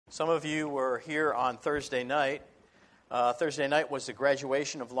Some of you were here on Thursday night. Thursday night was the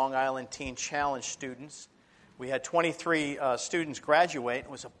graduation of Long Island Teen Challenge students. We had 23 students graduate.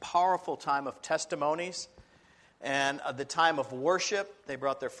 It was a powerful time of testimonies and the time of worship. They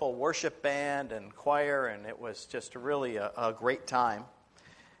brought their full worship band and choir, and it was just really a great time.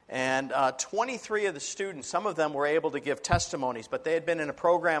 And 23 of the students, some of them were able to give testimonies, but they had been in a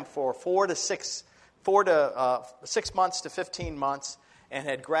program for 6 months to 15 months and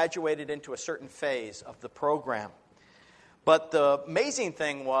had graduated into a certain phase of the program. But the amazing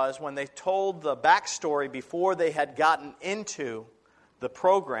thing was when they told the backstory before they had gotten into the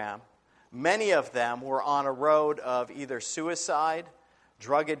program, many of them were on a road of either suicide,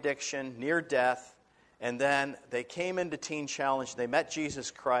 drug addiction, near death, and then they came into Teen Challenge, they met Jesus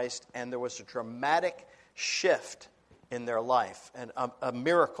Christ, and there was a dramatic shift in their life, and a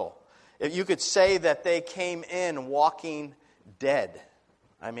miracle. You could say that they came in walking dead.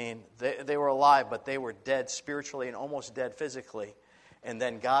 I mean, they were alive, but they were dead spiritually and almost dead physically. And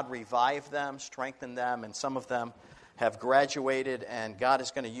then God revived them, strengthened them, and some of them have graduated, and God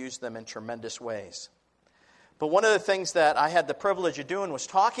is going to use them in tremendous ways. But one of the things that I had the privilege of doing was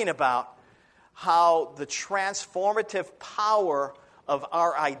talking about how the transformative power of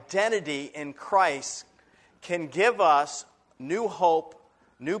our identity in Christ can give us new hope,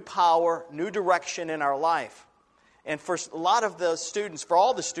 new power, new direction in our life. And for a lot of the students, for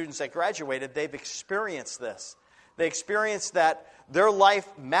all the students that graduated, they've experienced this. They experienced that their life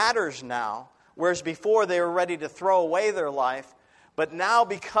matters now, whereas before they were ready to throw away their life. But now,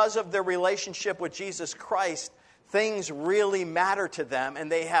 because of their relationship with Jesus Christ, things really matter to them,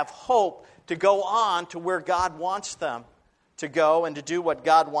 and they have hope to go on to where God wants them to go and to do what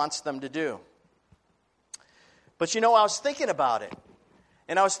God wants them to do. But I was thinking about it.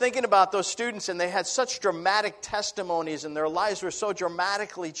 And I was thinking about those students, and they had such dramatic testimonies, and their lives were so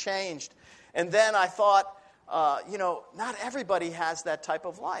dramatically changed. And then I thought, not everybody has that type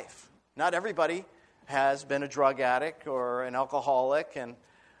of life. Not everybody has been a drug addict or an alcoholic.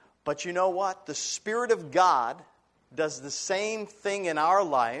 But you know what? The Spirit of God does the same thing in our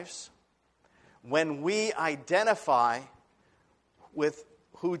lives when we identify with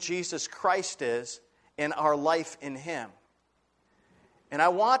who Jesus Christ is and our life in Him. And I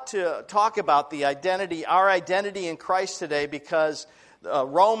want to talk about our identity in Christ today, because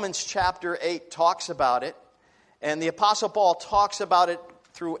Romans chapter 8 talks about it. And the Apostle Paul talks about it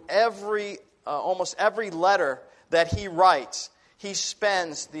through almost every letter that he writes. He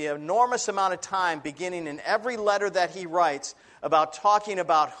spends the enormous amount of time beginning in every letter that he writes about talking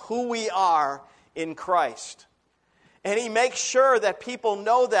about who we are in Christ. And he makes sure that people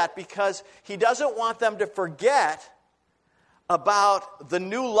know that, because he doesn't want them to forget about the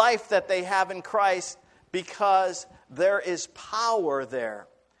new life that they have in Christ, because there is power there.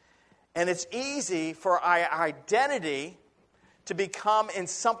 And it's easy for our identity to become in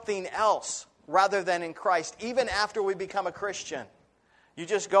something else rather than in Christ, even after we become a Christian. You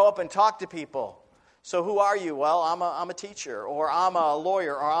just go up and talk to people. So who are you? Well, I'm a teacher, or I'm a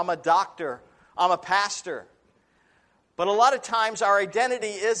lawyer, or I'm a doctor, I'm a pastor. But a lot of times our identity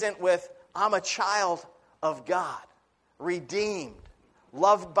isn't with, I'm a child of God, redeemed,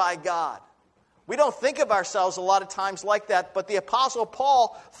 loved by God. We don't think of ourselves a lot of times like that, but the Apostle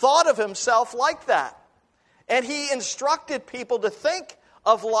Paul thought of himself like that. And he instructed people to think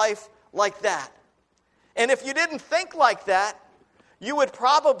of life like that. And if you didn't think like that, you would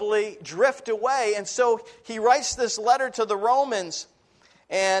probably drift away. And so he writes this letter to the Romans,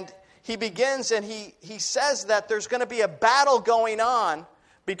 and he begins and he says that there's going to be a battle going on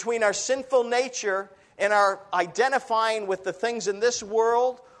between our sinful nature and our identifying with the things in this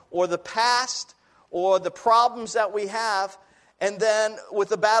world, or the past, or the problems that we have, and then with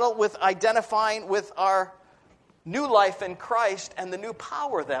the battle with identifying with our new life in Christ and the new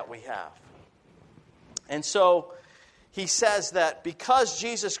power that we have. And so he says that because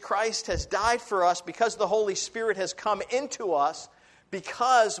Jesus Christ has died for us, because the Holy Spirit has come into us,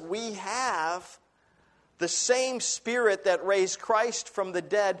 because we have the same Spirit that raised Christ from the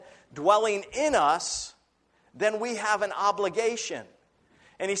dead dwelling in us, then we have an obligation.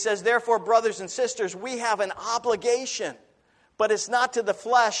 And he says, therefore, brothers and sisters, we have an obligation, but it's not to the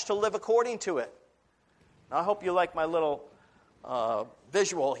flesh to live according to it. Now, I hope you like my little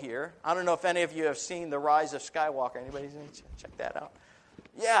visual here. I don't know if any of you have seen The Rise of Skywalker. Anybody check that out?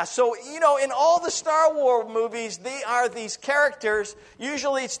 Yeah, so, in all the Star Wars movies, they are these characters.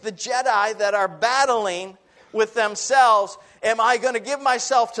 Usually it's the Jedi that are battling with themselves. Am I going to give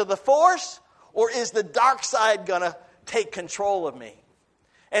myself to the Force, or is the dark side going to take control of me?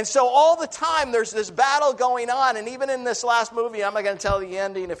 And so all the time there's this battle going on. And even in this last movie, I'm not going to tell the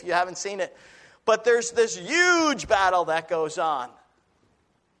ending if you haven't seen it, but there's this huge battle that goes on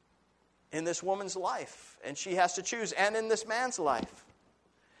in this woman's life. And she has to choose, and in this man's life.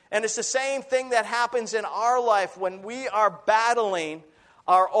 And it's the same thing that happens in our life when we are battling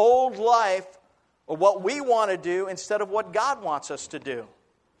our old life or what we want to do instead of what God wants us to do.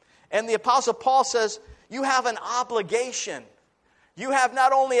 And the Apostle Paul says, you have an obligation. You have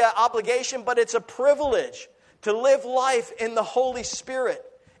not only an obligation, but it's a privilege to live life in the Holy Spirit,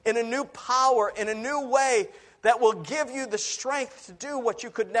 in a new power, in a new way that will give you the strength to do what you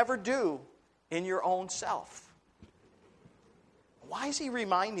could never do in your own self. Why is he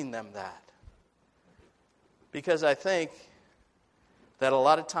reminding them that? Because I think that a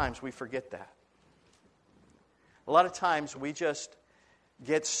lot of times we forget that. A lot of times we just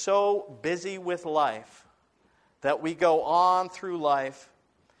get so busy with life that we go on through life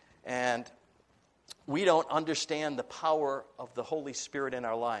and we don't understand the power of the Holy Spirit in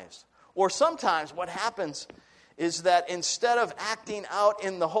our lives. Or sometimes what happens is that instead of acting out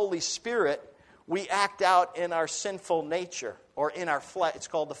in the Holy Spirit, we act out in our sinful nature, or in our flesh. It's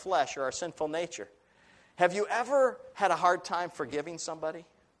called the flesh, or our sinful nature. Have you ever had a hard time forgiving somebody?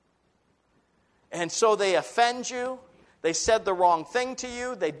 And so they offend you, they said the wrong thing to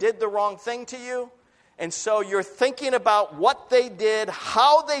you, they did the wrong thing to you, and so you're thinking about what they did,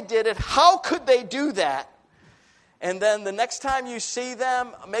 how they did it, how could they do that? And then the next time you see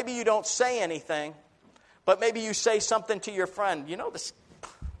them, maybe you don't say anything, but maybe you say something to your friend. You know,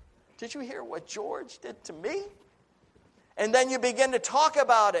 did you hear what George did to me? And then you begin to talk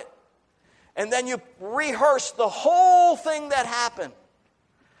about it. And then you rehearse the whole thing that happened.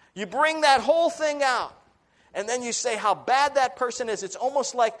 You bring that whole thing out. And then you say how bad that person is. It's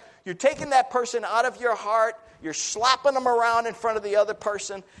almost like you're taking that person out of your heart. You're slapping them around in front of the other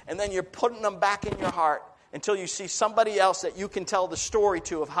person. And then you're putting them back in your heart until you see somebody else that you can tell the story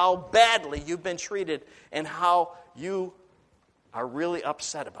to of how badly you've been treated and how you are really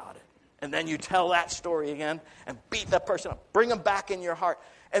upset about it. And then you tell that story again and beat that person up. Bring them back in your heart.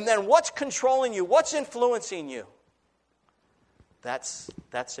 And then what's controlling you? What's influencing you? That's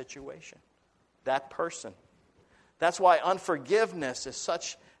that situation. That person. That's why unforgiveness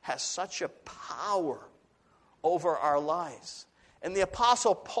has such a power over our lives. And the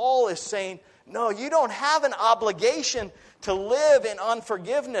Apostle Paul is saying, no, you don't have an obligation to live in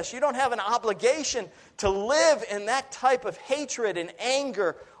unforgiveness. You don't have an obligation to live in that type of hatred and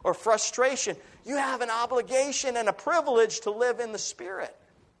anger or frustration. You have an obligation and a privilege to live in the Spirit.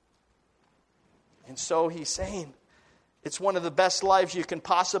 And so he's saying it's one of the best lives you can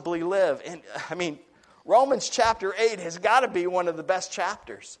possibly live. And I mean, Romans chapter 8 has got to be one of the best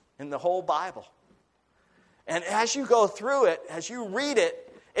chapters in the whole Bible. And as you go through it, as you read it,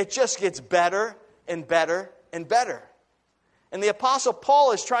 it just gets better and better and better. And the Apostle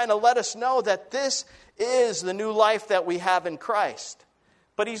Paul is trying to let us know that this is the new life that we have in Christ.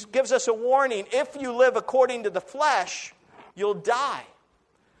 But he gives us a warning. If you live according to the flesh, you'll die.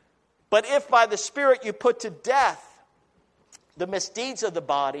 But if by the Spirit you put to death the misdeeds of the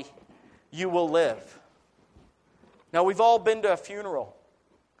body, you will live. Now, we've all been to a funeral,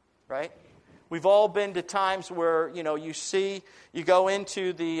 right? We've all been to times where, you go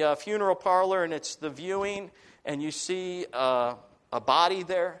into the funeral parlor and it's the viewing and you see a body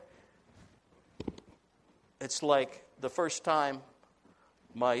there. It's like the first time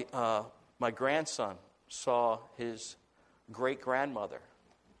my grandson saw his great-grandmother.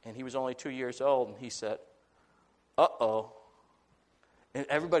 And he was only 2 years old and he said, uh-oh. And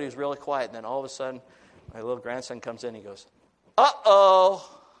everybody was really quiet. And then all of a sudden, my little grandson comes in and he goes,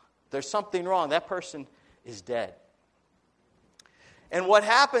 uh-oh. There's something wrong. That person is dead. And what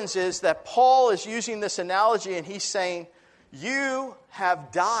happens is that Paul is using this analogy and he's saying, you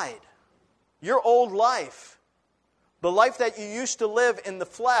have died. Your old life, the life that you used to live in the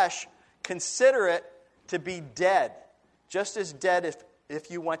flesh, consider it to be dead. Just as dead if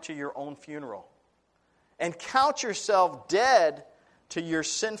you went to your own funeral. And count yourself dead to your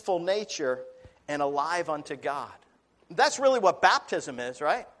sinful nature and alive unto God. That's really what baptism is,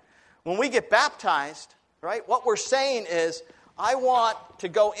 right? When we get baptized, right, what we're saying is, I want to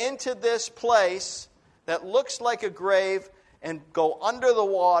go into this place that looks like a grave and go under the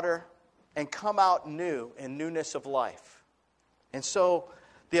water and come out new in newness of life. And so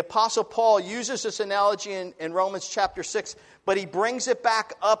the Apostle Paul uses this analogy in Romans chapter 6, but he brings it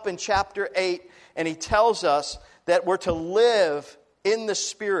back up in chapter 8, and he tells us that we're to live in the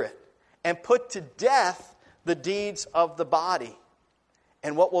Spirit and put to death the deeds of the body.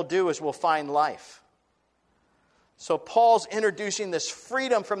 And what we'll do is we'll find life. So Paul's introducing this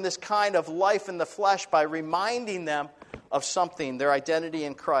freedom from this kind of life in the flesh by reminding them of something, their identity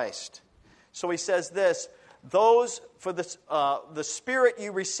in Christ. So he says this, the Spirit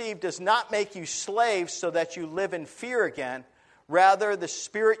you received does not make you slaves so that you live in fear again. Rather, the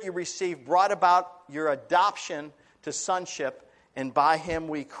Spirit you received brought about your adoption to sonship, and by him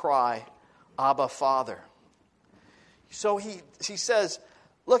we cry, Abba, Father. So he says,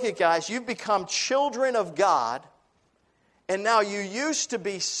 look at guys, you've become children of God, and now you used to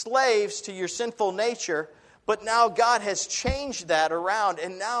be slaves to your sinful nature, but now God has changed that around,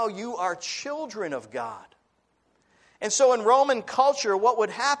 and now you are children of God. And so in Roman culture, what would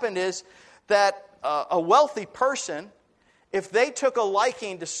happen is that a wealthy person, if they took a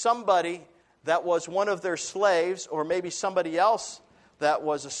liking to somebody that was one of their slaves, or maybe somebody else that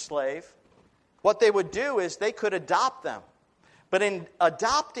was a slave, what they would do is they could adopt them. But in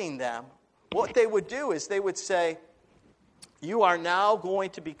adopting them, what they would do is they would say, you are now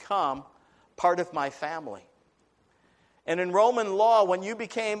going to become part of my family. And in Roman law, when you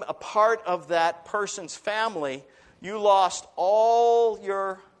became a part of that person's family, you lost all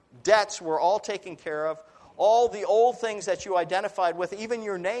your debts were all taken care of. All the old things that you identified with, even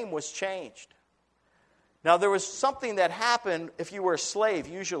your name was changed. Now, there was something that happened if you were a slave,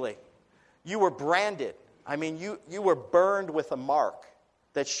 usually. You were branded. I mean, you were burned with a mark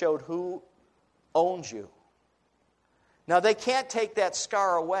that showed who owned you. Now, they can't take that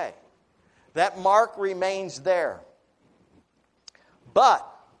scar away. That mark remains there. But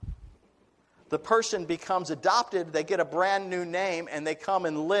the person becomes adopted, they get a brand new name, and they come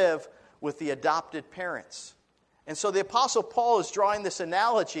and live with the adopted parents. And so the Apostle Paul is drawing this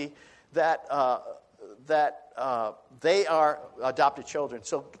analogy that they are adopted children.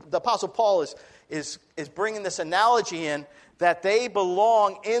 So the Apostle Paul is bringing this analogy in that they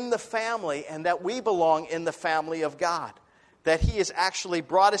belong in the family and that we belong in the family of God. That he has actually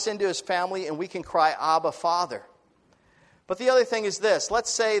brought us into his family and we can cry, Abba, Father. But the other thing is this. Let's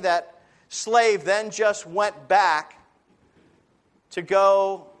say that slave then just went back to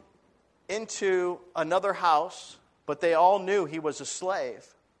go into another house, but they all knew he was a slave.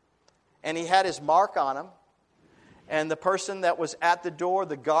 And he had his mark on him. And the person that was at the door,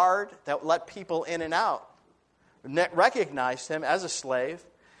 the guard that let people in and out, recognized him as a slave.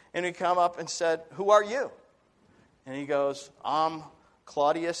 And he come up and said, who are you? And he goes, I'm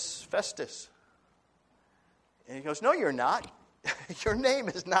Claudius Festus. And he goes, no, you're not. Your name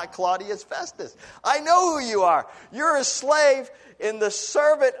is not Claudius Festus. I know who you are. You're a slave and the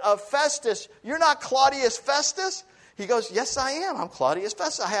servant of Festus. You're not Claudius Festus? He goes, yes, I am. I'm Claudius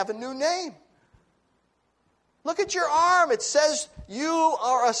Festus. I have a new name. Look at your arm. It says you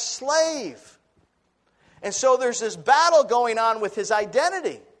are a slave. And so there's this battle going on with his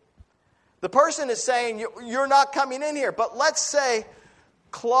identity. The person is saying, you're not coming in here. But let's say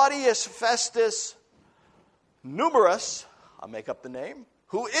Claudius Festus Numerus, I'll make up the name,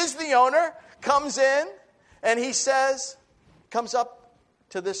 who is the owner, comes in and he says, comes up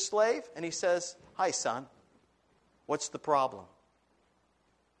to this slave and he says, hi, son, what's the problem?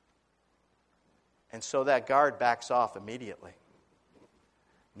 And so that guard backs off immediately.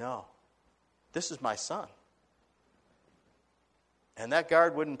 No, this is my son. And that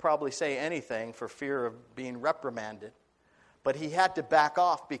guard wouldn't probably say anything for fear of being reprimanded. But he had to back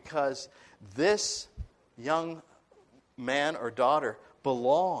off because this young man or daughter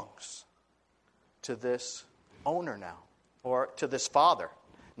belongs to this owner now, or to this father.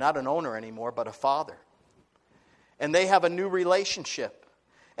 Not an owner anymore, but a father. And they have a new relationship.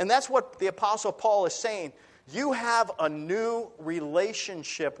 And that's what the Apostle Paul is saying. You have a new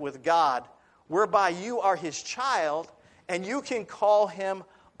relationship with God whereby you are his child and you can call him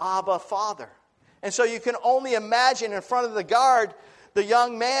Abba, Father. And so you can only imagine in front of the guard, the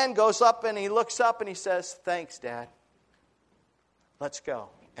young man goes up and he looks up and he says, thanks, Dad. Let's go.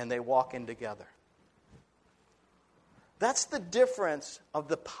 And they walk in together. That's the difference of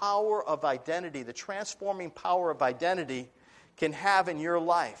the power of identity, the transforming power of identity can have in your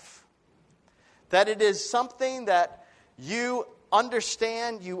life. That it is something that you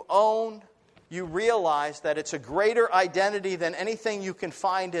understand, you own, you realize that it's a greater identity than anything you can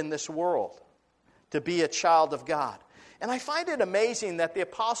find in this world to be a child of God. And I find it amazing that the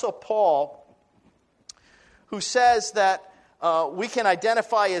Apostle Paul, who says that we can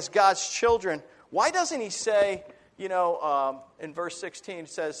identify as God's children, why doesn't he say, in verse 16 it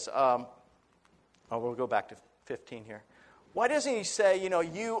says, we'll go back to 15 here. Why doesn't he say,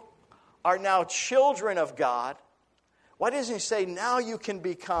 you are now children of God? Why doesn't he say, now you can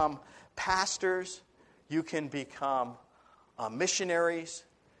become pastors, you can become missionaries,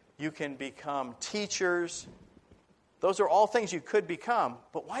 you can become teachers, Those are all things you could become.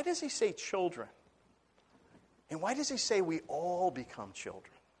 But why does he say children? And why does he say we all become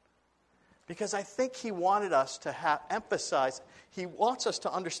children? Because I think he wanted us to emphasize, he wants us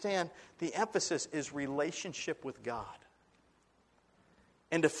to understand the emphasis is relationship with God.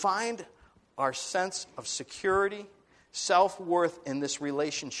 And to find our sense of security, self-worth in this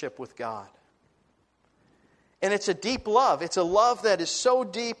relationship with God. And it's a deep love. It's a love that is so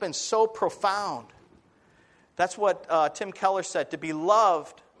deep and so profound. That's what Tim Keller said. To be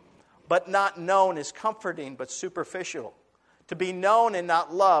loved but not known is comforting but superficial. To be known and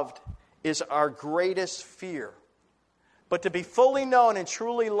not loved is our greatest fear. But to be fully known and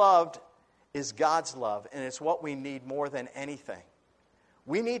truly loved is God's love, and it's what we need more than anything.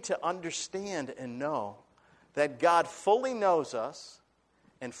 We need to understand and know that God fully knows us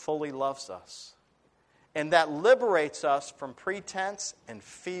and fully loves us. And that liberates us from pretense and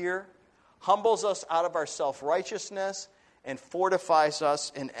fear, humbles us out of our self-righteousness, and fortifies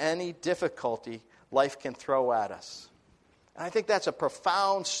us in any difficulty life can throw at us. And I think that's a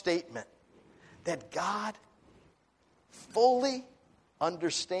profound statement, that God fully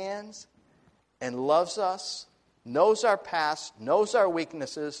understands and loves us, knows our past, knows our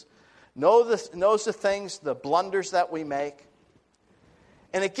weaknesses, knows the things, the blunders that we make.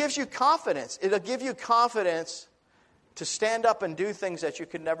 And it gives you confidence. It'll give you confidence to stand up and do things that you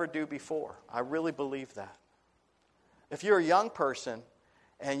could never do before. I really believe that. If you're a young person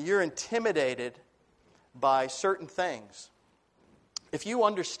and you're intimidated by certain things, if you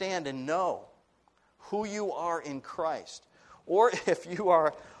understand and know who you are in Christ, or if you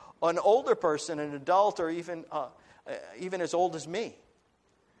are an older person, an adult, or even as old as me,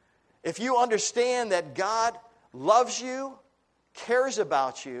 if you understand that God loves you, cares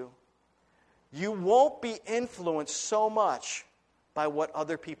about you, you won't be influenced so much by what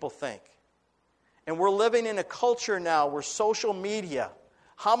other people think. And we're living in a culture now where social media,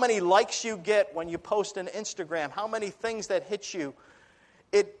 how many likes you get when you post on Instagram, how many things that hit you,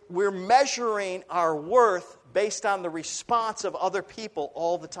 we're measuring our worth based on the response of other people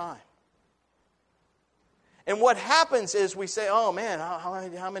all the time. And what happens is we say, oh man,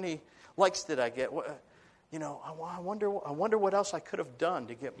 how many likes did I get? I wonder what else I could have done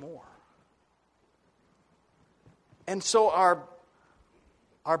to get more. And so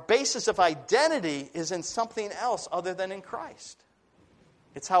our basis of identity is in something else other than in Christ.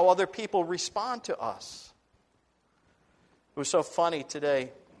 It's how other people respond to us. It was so funny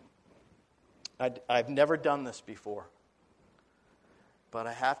today. I've never done this before. But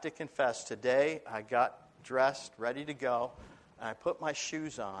I have to confess, today I got dressed, ready to go, and I put my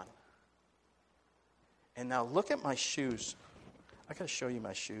shoes on. And now look at my shoes. I got to show you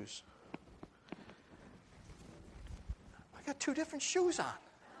my shoes. I got two different shoes on.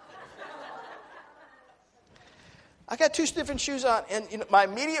 I got two different shoes on, and my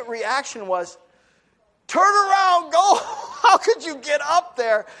immediate reaction was, turn around, go. How could you get up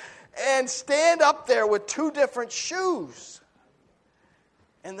there and stand up there with two different shoes?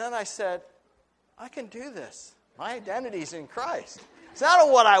 And then I said, I can do this. My identity's in Christ. It's not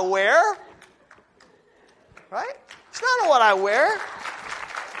what I wear. Right? It's not what I wear.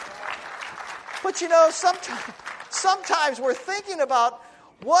 But sometimes we're thinking about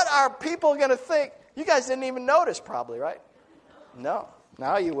what are people going to think. You guys didn't even notice probably, right? No.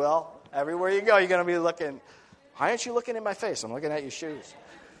 Now you will. Everywhere you go, you're going to be looking. Why aren't you looking in my face? I'm looking at your shoes.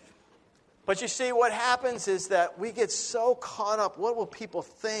 But you see, what happens is that we get so caught up. What will people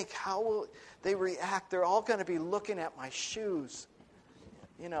think? How will they react? They're all going to be looking at my shoes.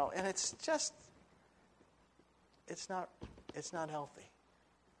 And it's just, it's not healthy.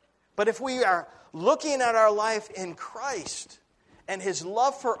 But if we are looking at our life in Christ and His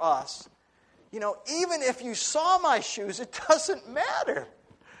love for us, even if you saw my shoes, it doesn't matter.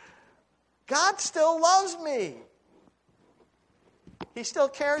 God still loves me. He still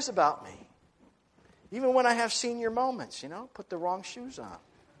cares about me. Even when I have senior moments, put the wrong shoes on.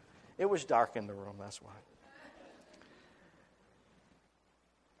 It was dark in the room, that's why.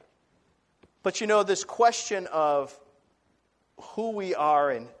 But this question of who we are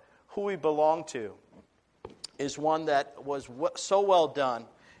and who we belong to is one that was so well done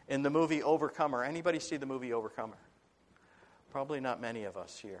in the movie Overcomer. Anybody see the movie Overcomer? Probably not many of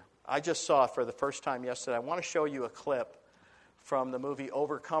us here. I just saw it for the first time yesterday. I want to show you a clip from the movie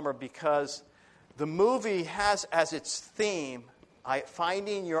Overcomer because the movie has as its theme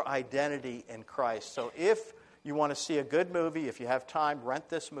finding your identity in Christ. So if you want to see a good movie, if you have time, rent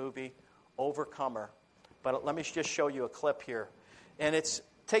this movie, Overcomer. But let me just show you a clip here. And it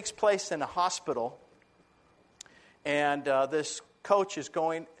takes place in a hospital. And this coach is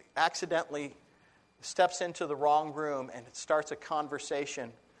accidentally steps into the wrong room and starts a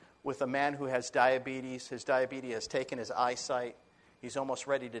conversation with a man who has diabetes. His diabetes has taken his eyesight. He's almost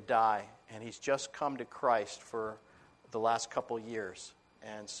ready to die, and he's just come to Christ for the last couple years.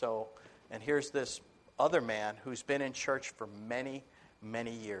 And here's this other man who's been in church for many,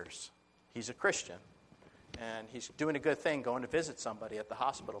 many years. He's a Christian, and he's doing a good thing going to visit somebody at the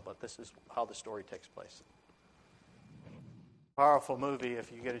hospital, but this is how the story takes place. Powerful movie.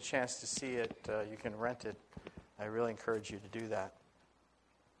 If you get a chance to see it, you can rent it. I really encourage you to do that.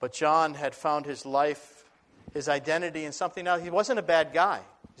 But John had found his life, his identity in something else. He wasn't a bad guy.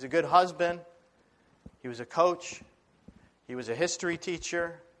 He's a good husband. He was a coach. He was a history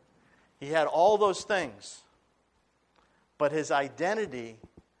teacher. He had all those things. But his identity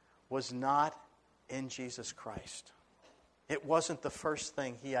was not in Jesus Christ. It wasn't the first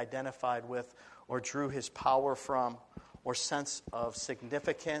thing he identified with or drew his power from or sense of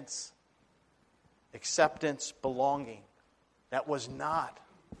significance, acceptance, belonging. That was not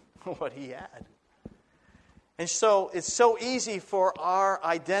what he had. And so it's so easy for our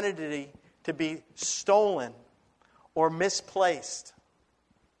identity to be stolen or misplaced.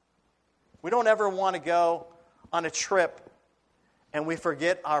 We don't ever want to go on a trip and we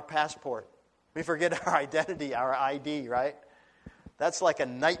forget our passport. We forget our identity, our ID, right? That's like a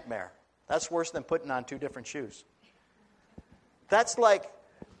nightmare. That's worse than putting on two different shoes. That's like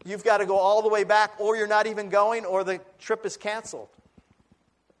you've got to go all the way back, or you're not even going, or the trip is canceled.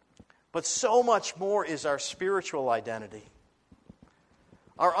 But so much more is our spiritual identity.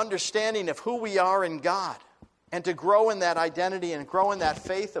 Our understanding of who we are in God. And to grow in that identity and grow in that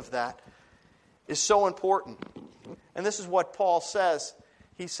faith of that is so important. And this is what Paul says.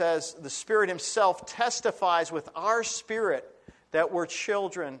 He says, the Spirit Himself testifies with our spirit that we're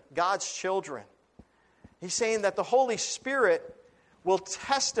children, God's children. He's saying that the Holy Spirit will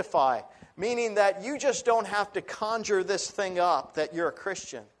testify, meaning that you just don't have to conjure this thing up that you're a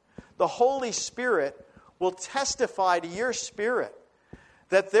Christian. The Holy Spirit will testify to your spirit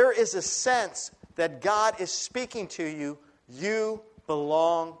that there is a sense that God is speaking to you. You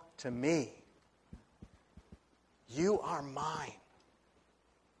belong to me. You are mine.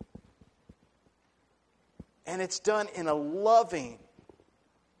 And it's done in a loving,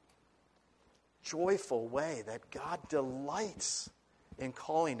 joyful way that God delights in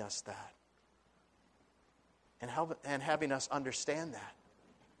calling us that and having us understand that.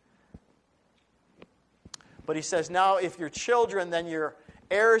 But he says, now if you're children, then you're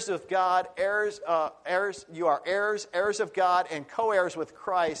heirs of God, you are heirs of God, and co-heirs with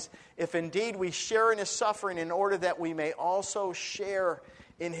Christ, if indeed we share in His suffering, in order that we may also share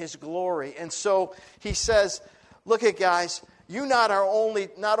in His glory. And so he says, look at guys, you not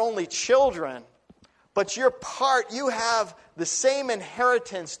only children, but you're you have the same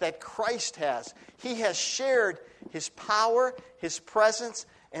inheritance that Christ has. He has shared His power, His presence,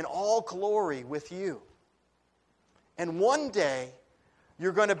 and all glory with you. And one day,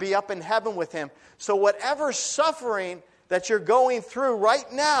 you're going to be up in heaven with Him. So whatever suffering that you're going through right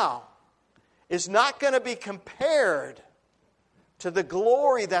now is not going to be compared to the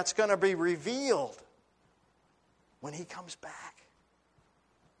glory that's going to be revealed when He comes back.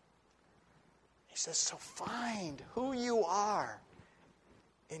 He says, so find who you are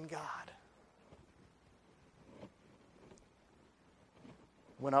in God.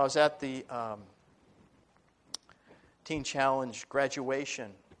 When I was at the Teen Challenge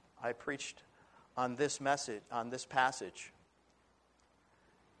graduation, I preached on this message, on this passage.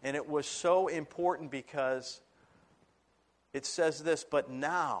 And it was so important because it says this, but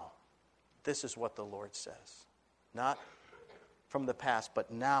now, this is what the Lord says. Not from the past,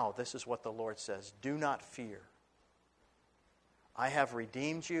 but now, this is what the Lord says. Do not fear. I have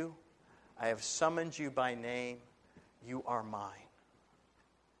redeemed you. I have summoned you by name. You are mine.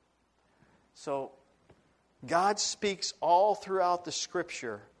 So, God speaks all throughout the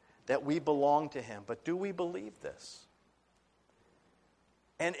Scripture that we belong to Him. But do we believe this?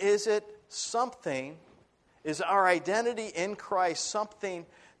 And is it something, is our identity in Christ something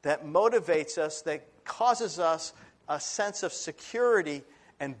that motivates us, that causes us a sense of security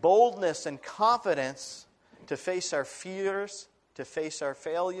and boldness and confidence to face our fears, to face our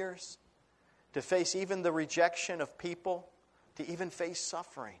failures, to face even the rejection of people, to even face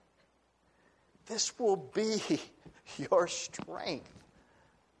suffering? This will be your strength.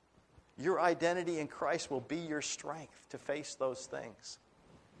 Your identity in Christ will be your strength to face those things.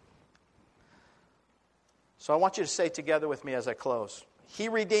 So I want you to say together with me as I close. He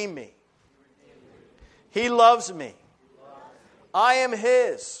redeemed me. He loves me. I am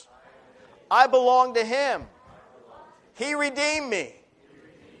His. I belong to Him. He redeemed me.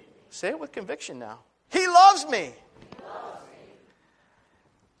 Say it with conviction now. He loves me.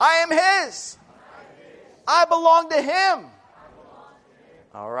 I am His. I belong to Him.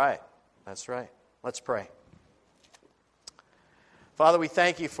 All right. That's right. Let's pray. Father, we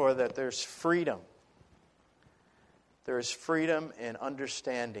thank You for that there's freedom. There is freedom in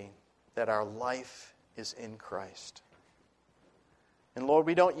understanding that our life is in Christ. And Lord,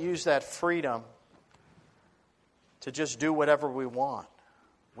 we don't use that freedom to just do whatever we want.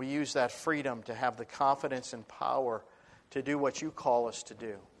 We use that freedom to have the confidence and power to do what You call us to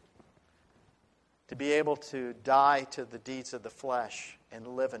do. To be able to die to the deeds of the flesh and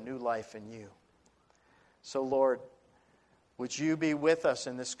live a new life in You. So Lord, would You be with us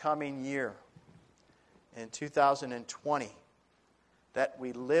in this coming year, in 2020, that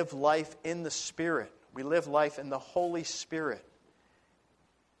we live life in the Spirit. We live life in the Holy Spirit.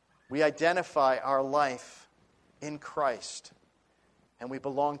 We identify our life in Christ, and we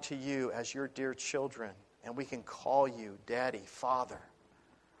belong to You as Your dear children, and we can call You Daddy, Father,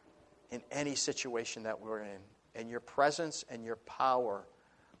 in any situation that we're in. And Your presence and Your power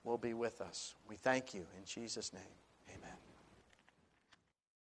will be with us. We thank You in Jesus' name. Amen.